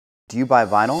Do you buy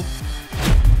vinyl?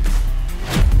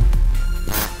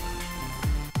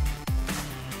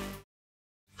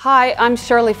 Hi, I'm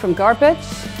Shirley from Garbage.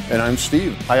 And I'm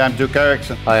Steve. Hi, I'm Duke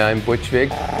Erikson. Hi, I'm Butch.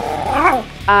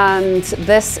 And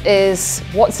this is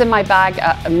What's in My Bag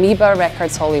at Amoeba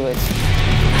Records Hollywood.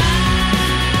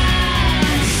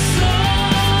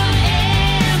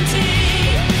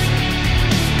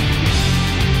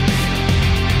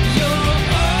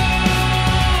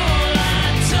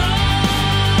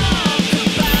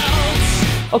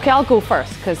 Okay, I'll go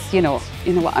first, because you know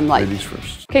what I'm like. Ladies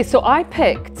first. Okay, so I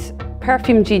picked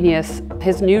Perfume Genius,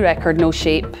 his new record, No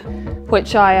Shape,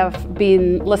 which I have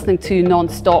been listening to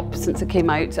non-stop since it came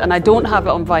out, and I don't have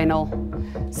it on vinyl.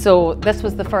 So this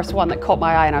was the first one that caught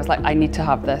my eye, and I was like, I need to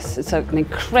have this. It's an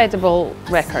incredible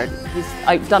record. He's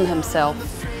outdone himself,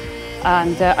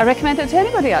 and I recommend it to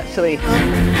anybody, actually.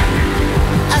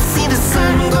 I see the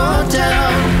sun go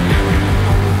down,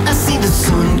 I see the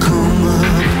sun come up.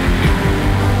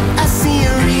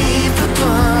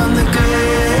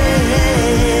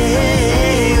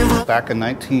 Back in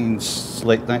late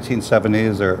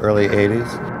 1970s or early 80s,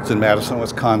 I was in Madison,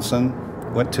 Wisconsin,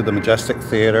 went to the Majestic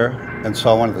Theater and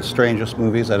saw one of the strangest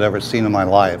movies I'd ever seen in my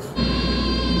life.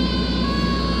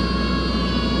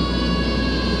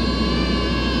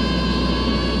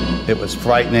 It was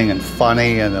frightening and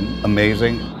funny and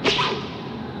amazing.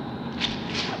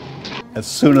 As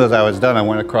soon as I was done, I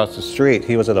went across the street.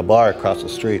 He was at a bar across the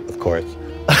street, of course.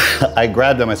 I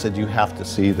grabbed him, I said, you have to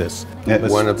see this. It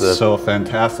was one of the so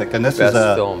fantastic. And this best is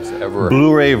a films ever.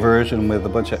 Blu-ray version with a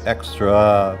bunch of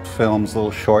extra films, little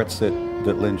shorts that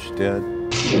Lynch did.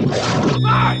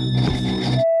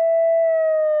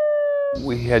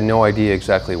 We had no idea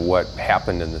exactly what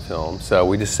happened in the film, so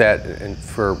we just sat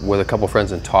with a couple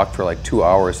friends and talked for like 2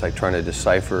 hours, like trying to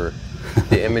decipher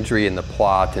the imagery and the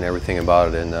plot and everything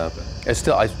about it. And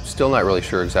I'm still not really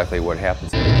sure exactly what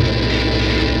happens.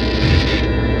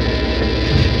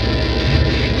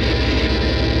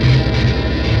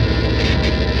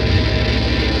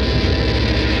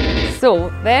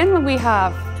 So then we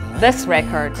have this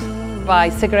record by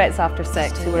Cigarettes After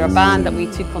Sex, who were a band that we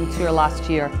took on tour last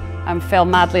year and fell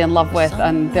madly in love with,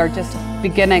 and they're just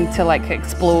beginning to like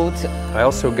explode. I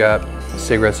also got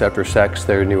Cigarettes After Sex,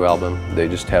 their new album. They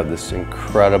just have this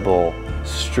incredible,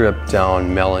 stripped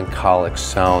down, melancholic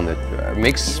sound that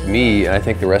makes me, and I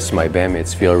think the rest of my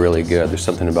bandmates, feel really good. There's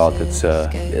something about it's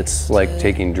like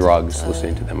taking drugs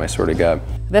listening to them, I sort of got.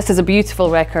 This is a beautiful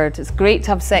record. It's great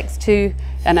to have sex to,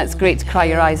 and it's great to cry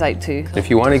your eyes out to. If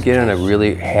you want to get in a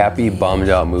really happy, bummed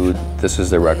out mood, this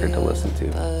is the record to listen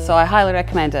to. So I highly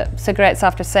recommend it. Cigarettes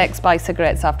After Sex by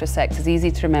Cigarettes After Sex is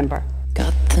easy to remember.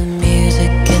 Got the music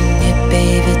in you,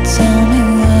 baby, tell me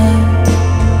why.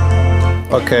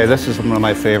 Okay, this is one of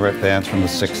my favorite bands from the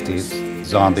 60s,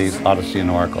 Zombies, Odyssey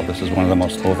and Oracle. This is one of the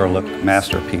most overlooked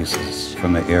masterpieces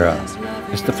from the era.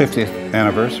 It's the 50th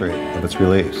anniversary of its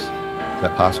release. Is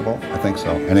that possible? I think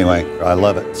so. Anyway, I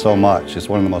love it so much. It's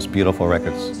one of the most beautiful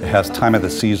records. It has Time of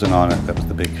the Season on it. That was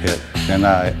the big hit. And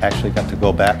I actually got to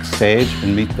go backstage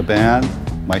and meet the band,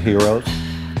 my heroes.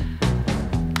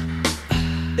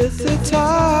 It's the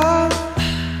time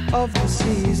of the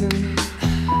season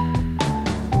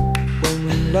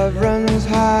when love runs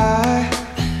high.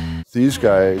 These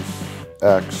guys,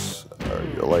 X, are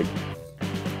like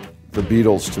the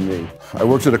Beatles to me. I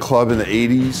worked at a club in the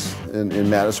 80s in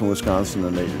Madison, Wisconsin,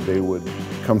 and they would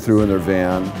come through in their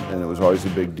van, and it was always a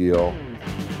big deal.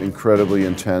 Incredibly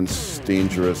intense,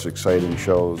 dangerous, exciting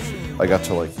shows. I got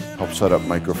to like help set up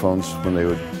microphones when they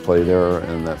would play there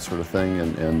and that sort of thing.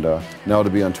 And now to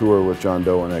be on tour with John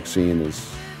Doe and Exene is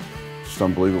just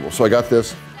unbelievable. So I got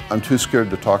this. I'm too scared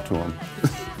to talk to him,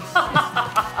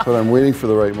 but I'm waiting for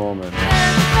the right moment.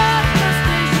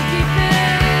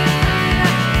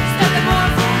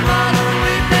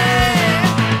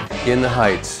 In the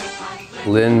Heights,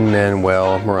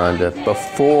 Lin-Manuel Miranda,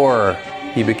 before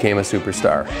he became a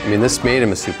superstar. I mean, this made him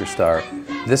a superstar.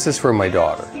 This is for my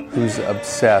daughter, who's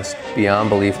obsessed beyond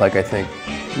belief, like I think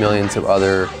millions of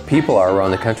other people are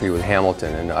around the country with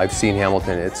Hamilton. And I've seen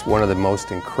Hamilton. It's one of the most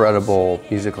incredible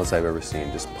musicals I've ever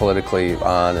seen, just politically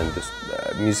on and just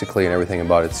musically and everything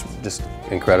about it. It's just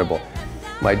incredible.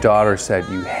 My daughter said,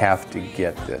 you have to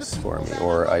get this for me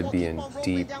or I'd be in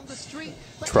deep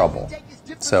trouble.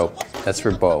 So that's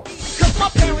for Bo. Cause my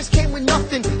parents came with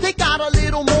nothing, they got a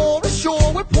little more. Sure,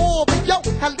 we're poor, but yo,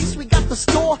 at least we got the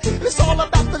store. It's all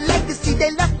about the legacy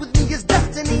they left with me is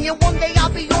destiny. And one day I'll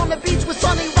be on the beach with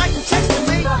Sonny writing checks to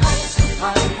me.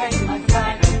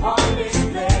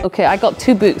 Okay, I got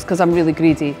 2 books because I'm really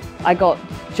greedy. I got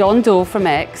John Doe from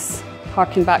X,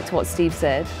 harking back to what Steve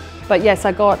said, But yes,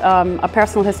 I got A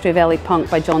Personal History of LA Punk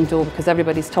by John Doe because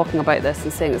everybody's talking about this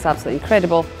and saying it's absolutely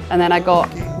incredible. And then I got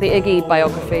the Iggy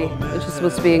biography, which is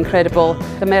supposed to be incredible.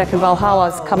 The American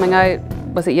Valhalla's coming out,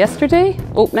 was it yesterday?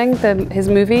 Opening his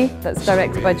movie that's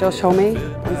directed by Josh Homme.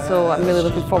 And so I'm really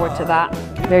looking forward to that.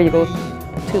 There you go,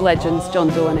 two legends, John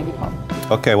Doe and Iggy Pop.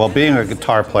 Okay, well, being a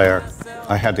guitar player,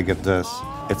 I had to get this.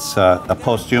 It's a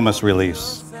posthumous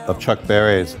release of Chuck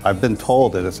Berry's. I've been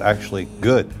told that it's actually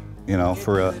good, you know,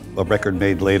 for a record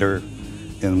made later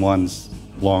in one's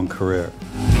long career.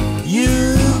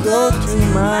 You go to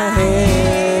my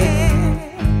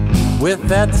head with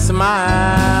that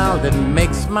smile that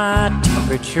makes my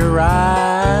temperature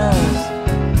rise.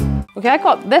 Okay, I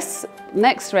got this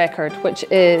next record, which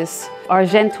is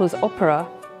Argento's Opera,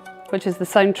 which is the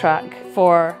soundtrack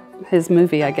for his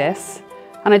movie, I guess.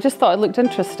 And I just thought it looked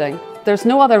interesting. There's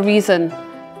no other reason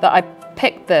that I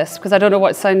picked this, because I don't know what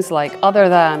it sounds like, other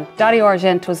than Dario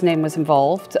Argento's name was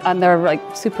involved, and they're like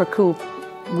super cool,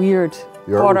 weird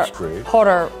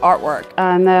horror artwork.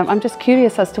 And I'm just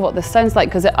curious as to what this sounds like,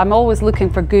 because I'm always looking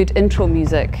for good intro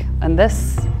music, and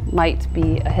this might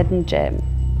be a hidden gem.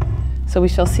 So we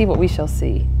shall see what we shall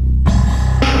see.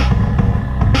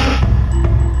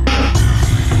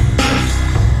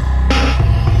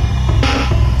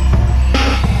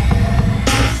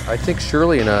 I think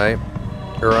Shirley and I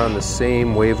are on the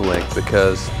same wavelength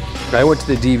because I went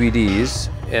to the DVDs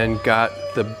and got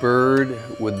The Bird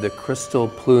with the Crystal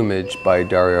Plumage by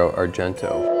Dario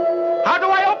Argento. How do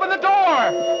I open the door?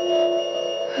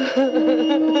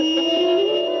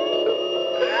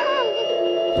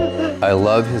 I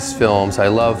love his films. I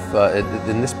love,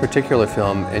 in this particular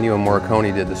film, Ennio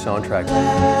Morricone did the soundtrack.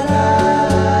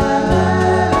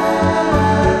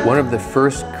 One of the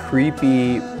first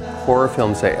creepy horror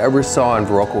films I ever saw in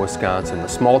Viroqua, Wisconsin, a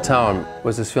small town,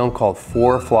 was this film called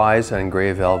Four Flies on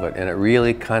Gray Velvet, and it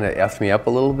really kind of effed me up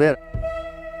a little bit.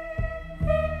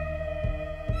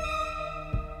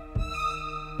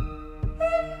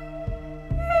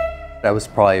 I was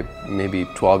probably maybe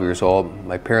 12 years old.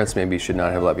 My parents maybe should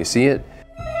not have let me see it.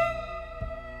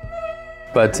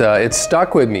 But it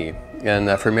stuck with me, and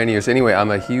for many years. Anyway, I'm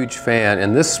a huge fan,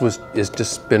 and this is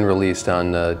just been released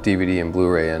on DVD and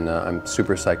Blu-ray, and I'm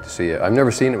super psyched to see it. I've never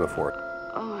seen it before.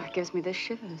 Oh, it gives me the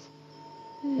shivers.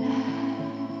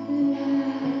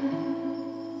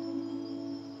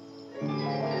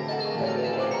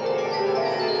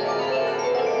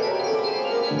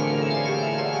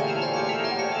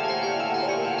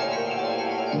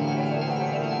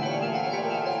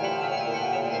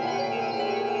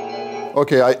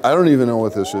 Okay, I don't even know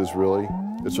what this is really.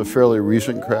 It's a fairly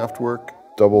recent Kraftwerk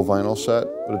double vinyl set,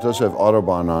 but it does have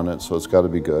Autobahn on it, so it's got to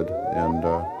be good. And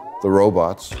the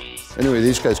Robots. Anyway,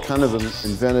 these guys kind of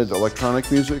invented electronic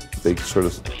music. They sort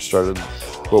of started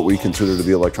what we consider to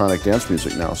be electronic dance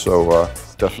music now, so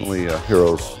definitely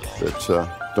heroes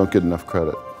that don't get enough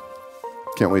credit.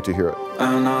 Can't wait to hear it.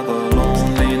 Another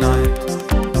lonely night,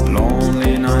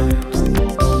 lonely night.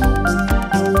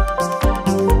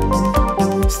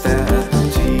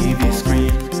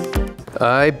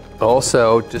 I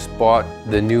also just bought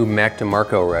the new Mac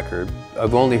DeMarco record.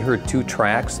 I've only heard 2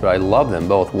 tracks, but I love them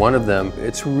both. One of them,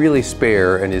 it's really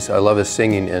spare, and I love his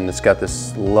singing, and it's got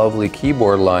this lovely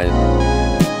keyboard line.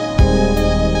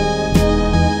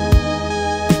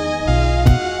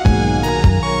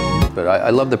 But I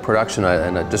love the production,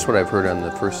 and just what I've heard on the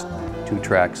first 2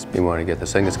 tracks, you want to get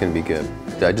this. I think it's going to be good.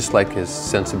 I just like his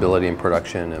sensibility and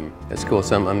production, and it's cool,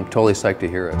 so I'm totally psyched to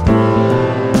hear it.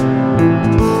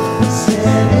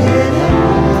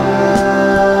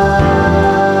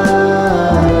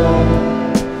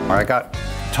 I got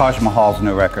Taj Mahal's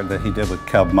new record that he did with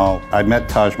Kev Mo. I met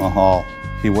Taj Mahal.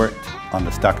 He worked on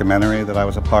this documentary that I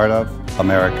was a part of,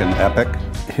 American Epic.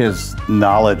 His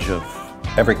knowledge of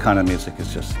every kind of music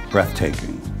is just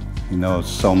breathtaking. He knows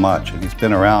so much, and he's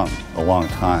been around a long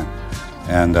time.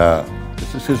 And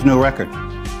this is his new record.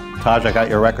 Taj, I got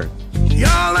your record.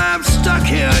 Y'all, I'm stuck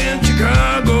here in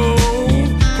Chicago.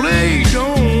 Please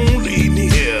don't leave me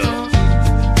here.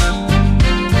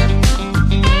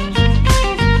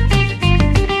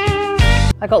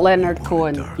 I got Leonard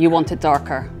Cohen, You Want It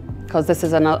Darker, because this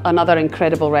is another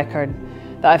incredible record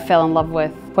that I fell in love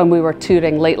with when we were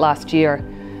touring late last year.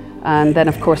 And then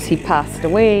of course he passed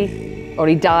away, or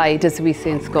he died as we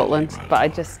say in Scotland, but I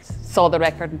just saw the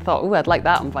record and thought, oh, I'd like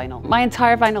that on vinyl. My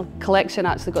entire vinyl collection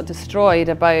actually got destroyed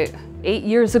about 8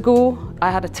 years ago.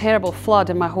 I had a terrible flood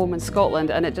in my home in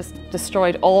Scotland and it just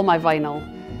destroyed all my vinyl.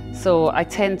 So I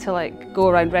tend to go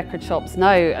around record shops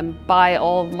now and buy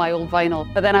all of my old vinyl,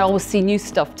 but then I always see new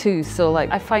stuff too. So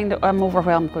I find that I'm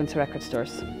overwhelmed going to record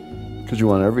stores. Because you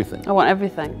want everything. I want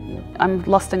everything. I'm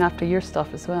lusting after your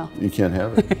stuff as well. You can't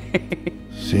have it.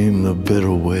 Seemed the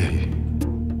better way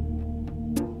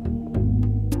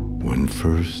when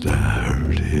first I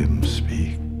heard him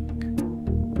speak.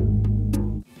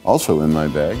 Also in my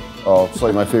bag. Oh, it's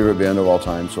like my favorite band of all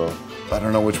time, so I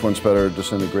don't know which one's better,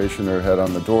 Disintegration or Head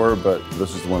on the Door, but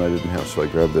this is the one I didn't have, so I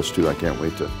grabbed this too. I can't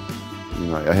wait to, you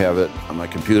know, I have it on my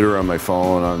computer, on my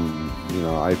phone, on, you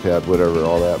know, iPad, whatever,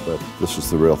 all that, but this is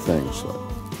the real thing, so.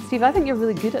 Steve, I think you're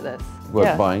really good at this. What,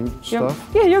 yeah. buying stuff?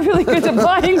 Yeah, you're really good at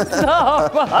buying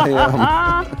stuff. I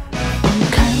am.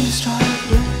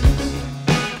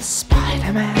 The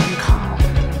Spider-Man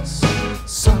comes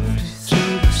softly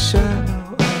through the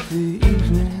shadow of the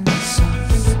evening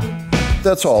sun.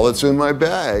 That's all that's in my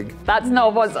bag. That's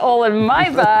not what's all in my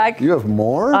bag. You have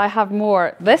more? I have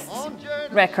more. This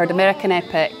record, American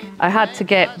Epic, I had to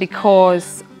get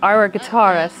because our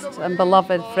guitarist and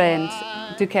beloved friend,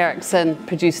 Erikson,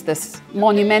 produced this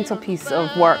monumental piece of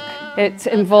work. It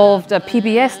involved a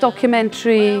PBS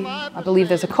documentary. I believe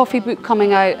there's a coffee book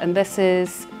coming out, and this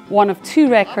is one of 2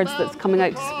 records that's coming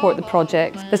out to support the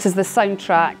project. This is the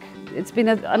soundtrack. It's been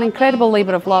an incredible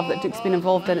labour of love that Duke's been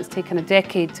involved in. It's taken a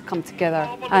decade to come together,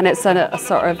 and it's a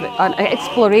sort of an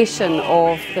exploration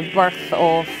of the birth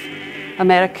of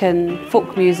American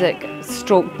folk music,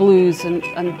 stroke blues, and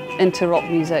into rock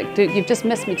music. Duke, you've just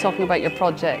missed me talking about your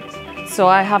project. So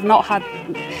I have not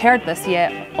heard this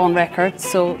yet on record,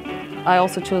 so I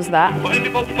also chose that.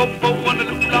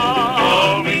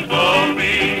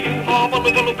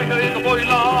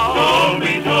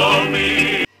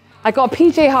 I got a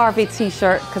PJ Harvey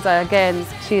t-shirt because again,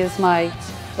 she is my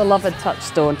beloved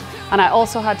touchstone. And I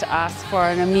also had to ask for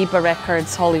an Amoeba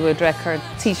Records Hollywood record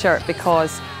t-shirt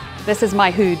because this is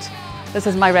my hood, this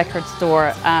is my record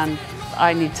store, and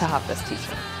I need to have this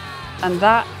t-shirt. And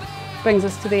that brings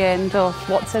us to the end of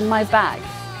what's in my bag.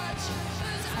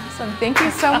 Awesome, thank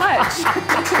you so much.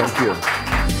 Thank you.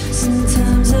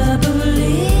 Sometimes I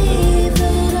believe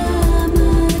that I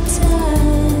might die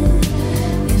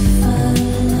if I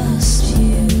lost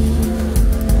you.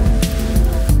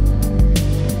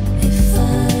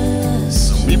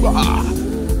 If I lost you.